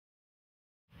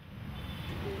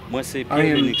I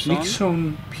am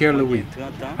Nickson Pierre-Louis.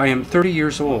 I am 30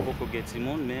 years old.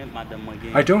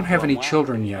 I don't have any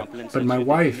children yet, but my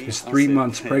wife is 3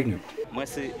 months pregnant.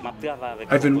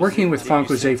 I've been working with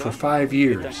Fonkoze for 5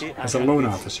 years as a loan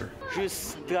officer.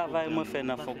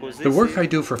 The work I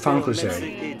do for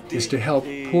Fonkoze is to help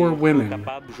poor women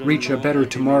reach a better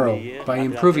tomorrow by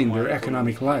improving their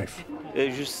economic life.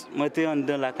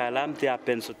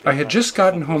 I had just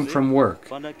gotten home from work,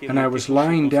 and I was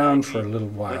lying down for a little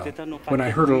while when I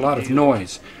heard a lot of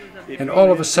noise, and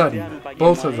all of a sudden,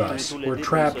 both of us were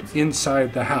trapped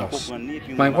inside the house.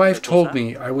 My wife told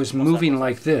me I was moving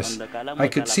like this. I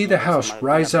could see the house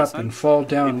rise up and fall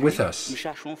down with us.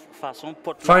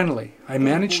 Finally, I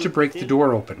managed to break the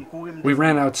door open. We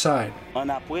ran outside,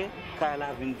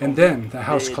 and then the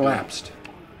house collapsed.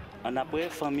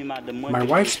 My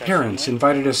wife's parents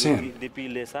invited us in,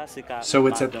 so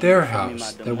it's at their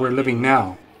house that we're living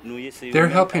now. They're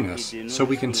helping us so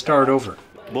we can start over.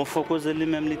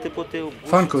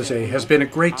 Fonkoze has been a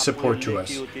great support to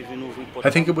us. I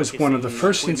think it was one of the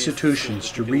first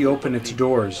institutions to reopen its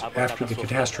doors after the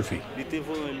catastrophe.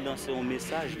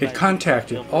 It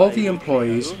contacted all the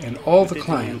employees and all the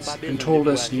clients and told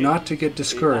us not to get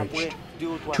discouraged.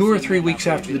 2 or 3 weeks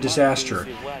after the disaster,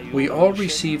 we all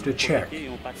received a check,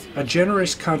 a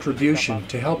generous contribution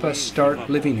to help us start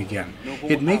living again.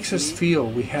 It makes us feel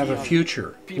we have a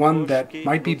future, one that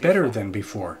might be better than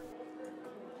before.